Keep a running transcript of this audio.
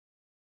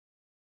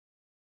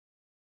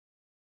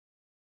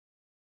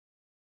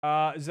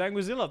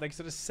Zanguzilla, thanks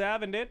to the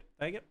 7, dude.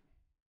 Thank you.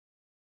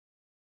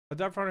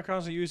 Adapt front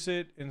console, use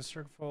it in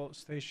circle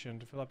station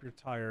to fill up your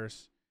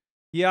tires.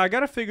 Yeah, I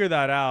gotta figure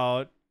that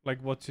out,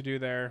 like what to do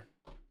there.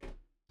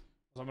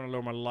 I'm gonna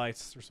lower my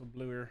lights. They're so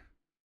blue here.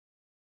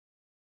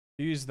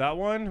 Use that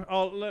one.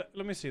 Oh,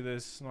 let me see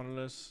this.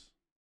 Nautilus.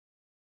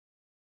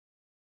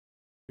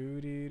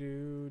 Doody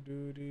doo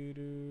doody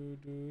doo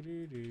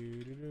doody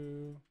doo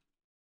doo.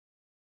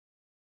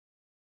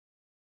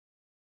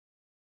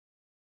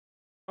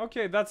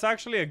 Okay, that's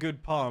actually a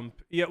good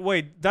pump. Yeah,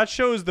 wait, that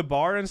shows the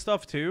bar and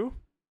stuff too?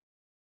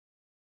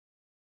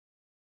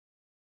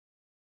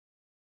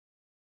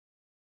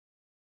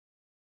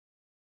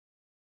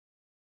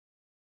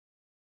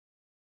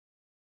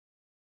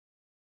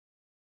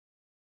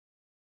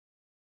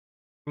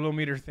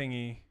 Kilometer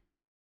thingy.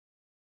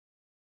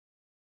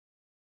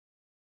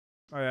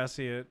 Oh yeah, I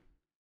see it.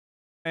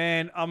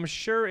 And I'm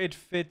sure it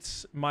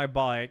fits my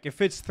bike. It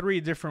fits 3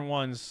 different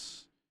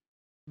ones.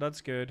 That's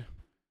good.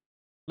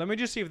 Let me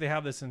just see if they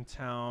have this in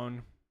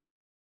town.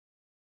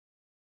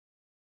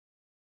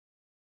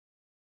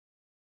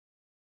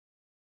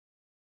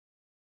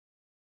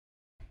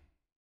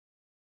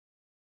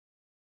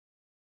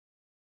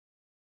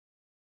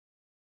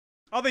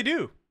 Oh, they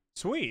do.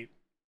 Sweet.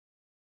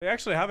 They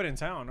actually have it in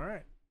town. All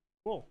right.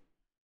 Cool.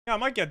 Yeah, I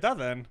might get that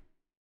then.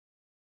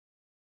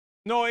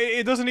 No,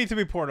 it doesn't need to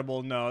be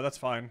portable. No, that's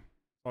fine.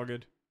 All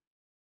good.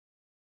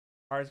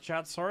 All right,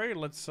 chat. Sorry.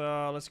 Let's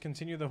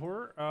continue the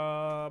horror.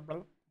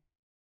 I'll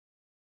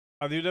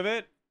do a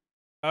bit.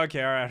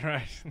 Okay. All right. All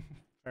right.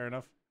 Fair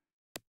enough.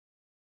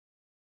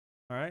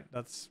 All right.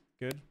 That's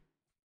good.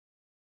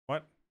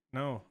 What?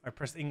 No, I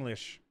pressed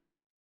English.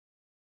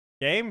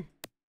 Game?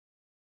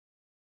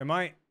 Am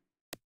I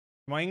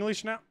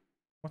English now?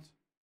 What?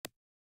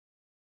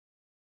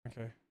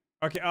 Okay.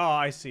 Okay. Oh,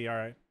 I see. All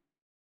right.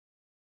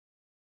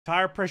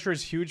 Tire pressure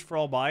is huge for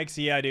all bikes.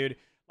 Yeah, dude.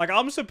 Like,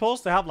 I'm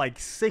supposed to have like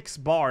 6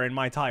 bar in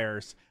my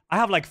tires. I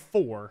have like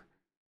 4.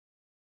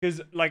 Because,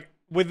 like,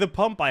 with the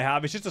pump I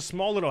have, it's just a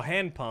small little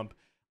hand pump.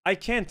 I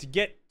can't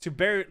get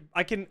to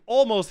I can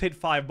almost hit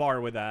 5 bar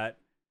with that.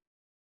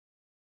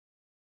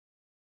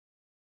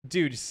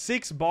 Dude,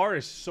 6 bar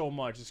is so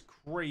much. It's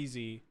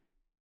crazy.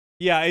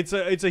 Yeah, it's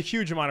a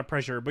huge amount of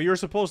pressure, but you're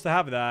supposed to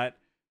have that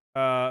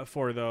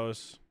for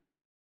those.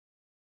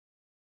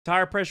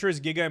 Tire pressure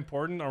is giga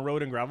important on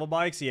road and gravel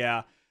bikes.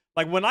 Yeah.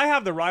 Like, when I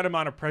have the right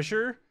amount of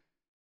pressure,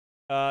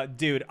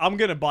 dude, I'm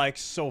gonna bike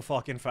so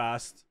fucking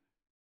fast.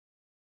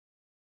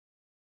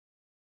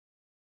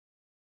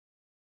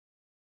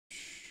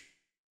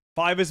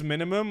 Five is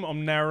minimum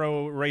on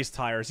narrow race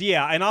tires.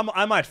 Yeah, and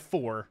I'm at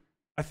 4.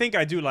 I think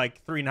I do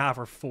like 3.5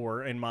 or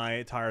 4 in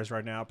my tires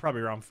right now.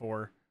 Probably around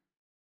 4.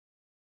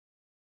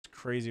 It's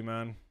crazy,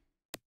 man.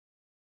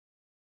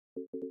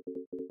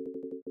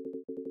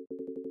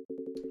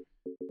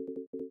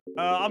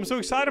 I'm so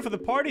excited for the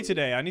party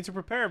today. I need to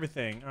prepare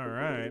everything. All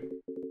right.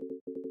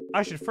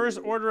 I should first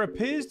order a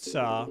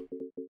pizza.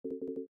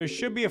 There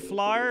should be a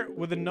flyer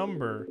with a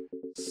number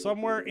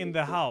somewhere in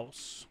the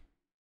house.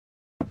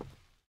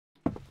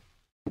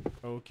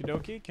 Okie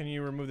dokie. Can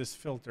you remove this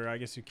filter? I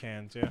guess you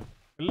can't, yeah.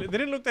 They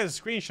didn't look at the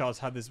screenshots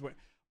had this.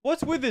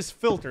 What's with this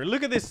filter?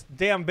 Look at this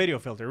damn video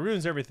filter. It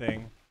ruins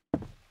everything.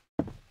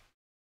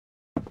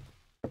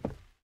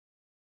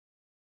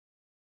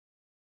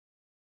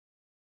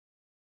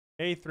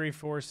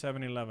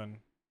 A34711.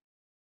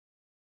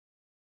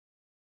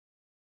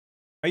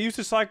 I used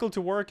to cycle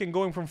to work, and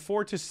going from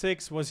 4 to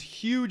 6 was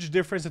huge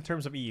difference in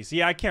terms of ease.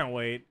 Yeah, I can't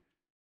wait.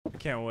 I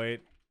can't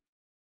wait.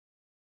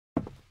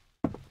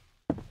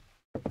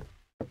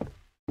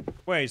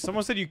 Wait,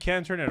 someone said you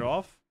can't turn it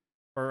off?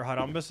 Or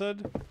Haramba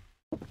said?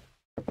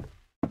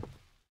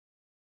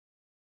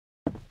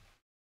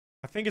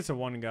 I think it's a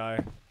one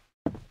guy.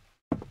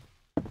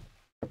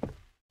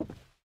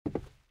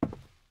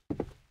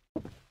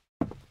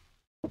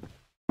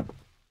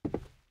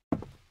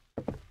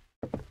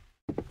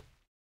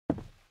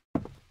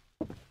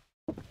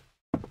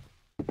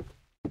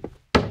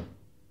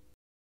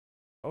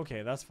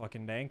 Okay, that's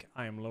fucking dank.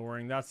 I am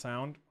lowering that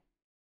sound.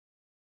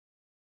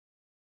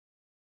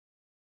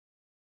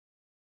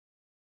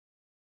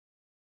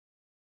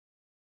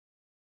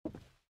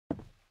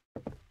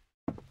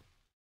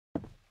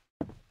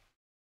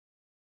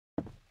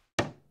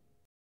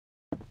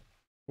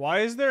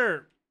 Why is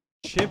there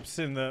chips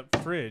in the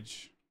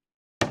fridge?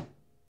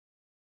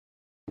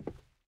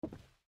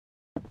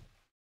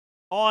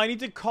 Oh, I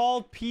need to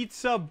call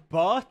Pizza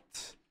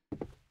Butt?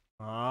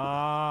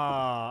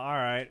 Ah, all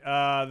right.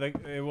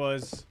 It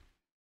was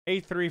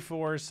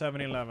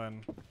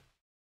 834-711.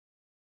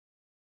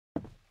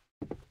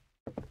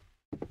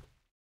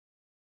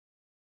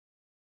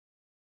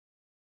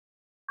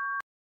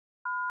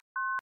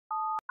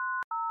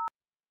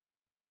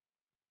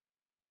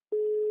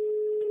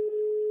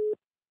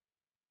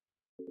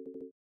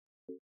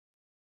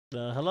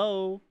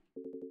 Hello.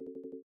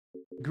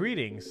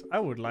 Greetings. I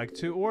would like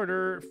to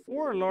order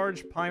 4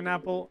 large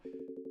pineapple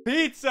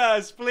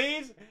pizzas,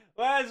 please.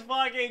 Let's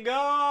fucking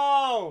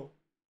go.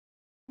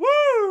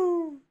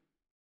 Woo!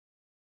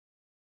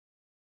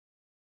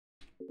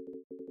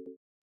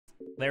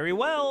 Very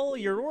well.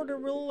 Your order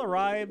will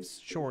arrive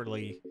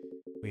shortly.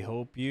 We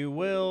hope you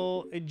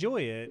will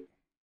enjoy it.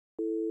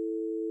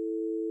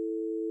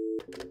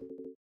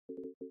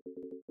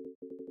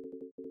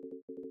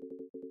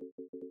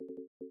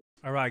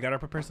 All right, gotta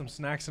prepare some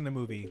snacks in the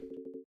movie.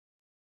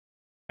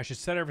 I should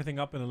set everything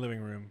up in the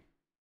living room.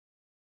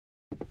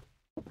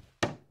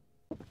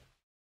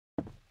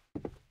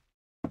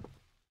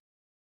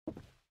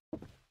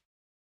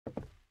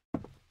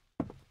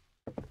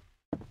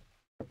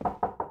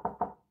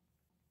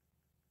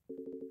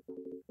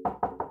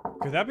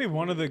 Could that be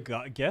one of the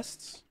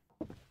guests?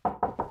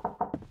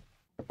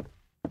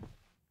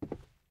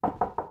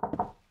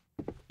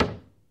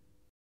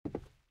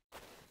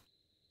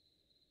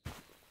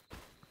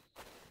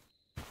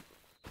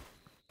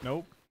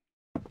 Nope.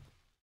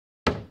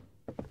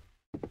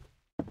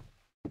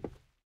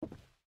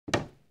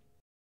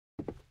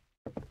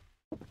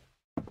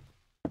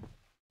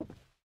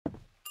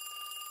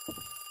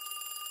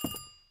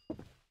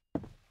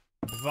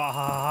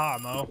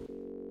 Vahamo.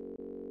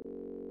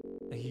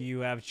 You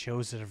have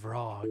chosen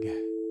Vrog.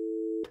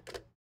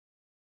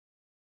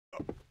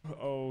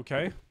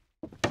 Okay.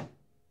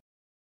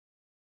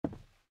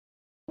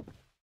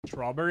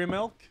 Strawberry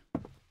milk?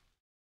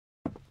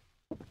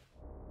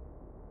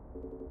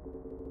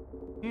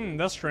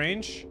 That's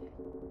strange.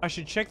 I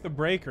should check the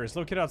breakers.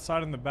 Look it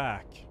outside in the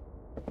back.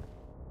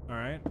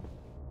 Alright.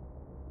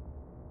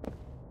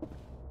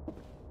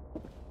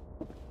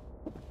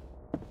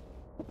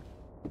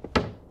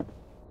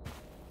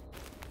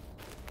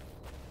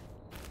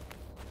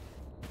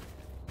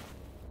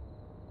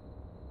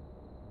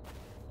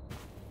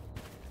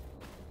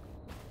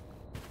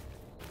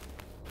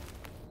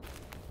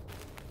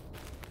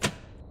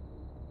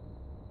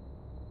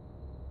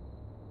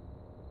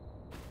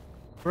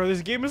 Bro,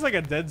 this game is like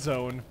a dead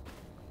zone.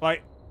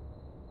 Like,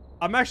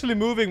 I'm actually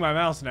moving my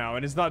mouse now,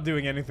 and it's not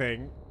doing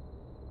anything.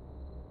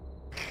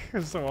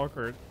 It's so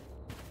awkward.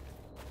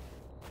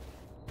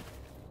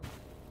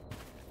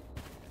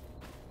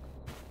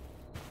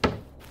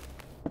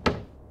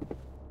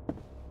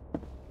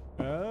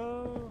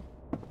 Oh,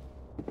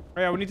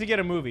 yeah, we need to get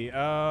a movie.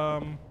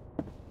 Where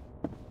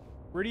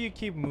do you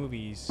keep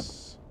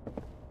movies?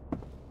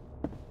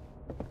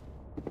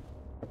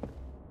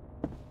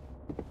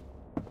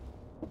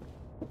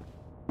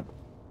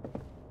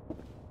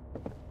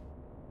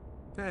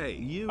 Hey,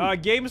 you.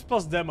 Games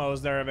plus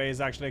demos there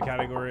is actually a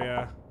category,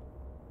 yeah.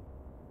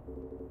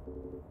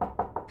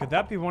 Could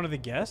that be one of the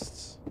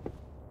guests?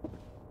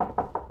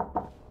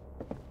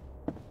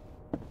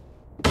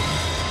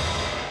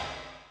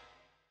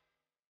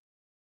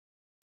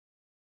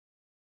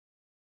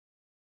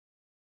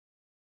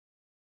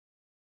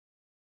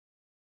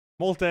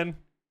 Molten,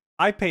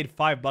 I paid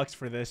 $5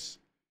 for this.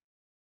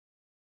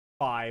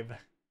 $5.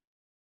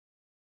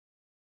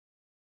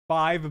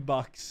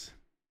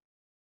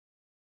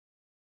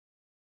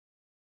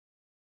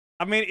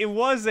 I mean, it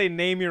was a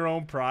name your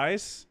own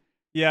price.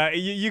 Yeah,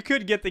 you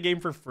could get the game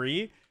for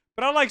free,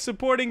 but I like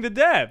supporting the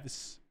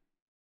devs.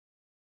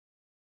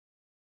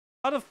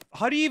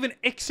 How do you even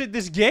exit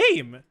this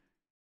game?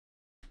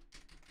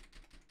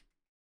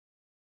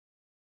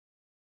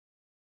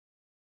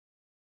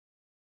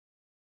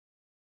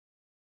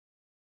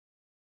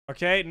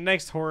 Okay,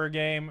 next horror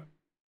game.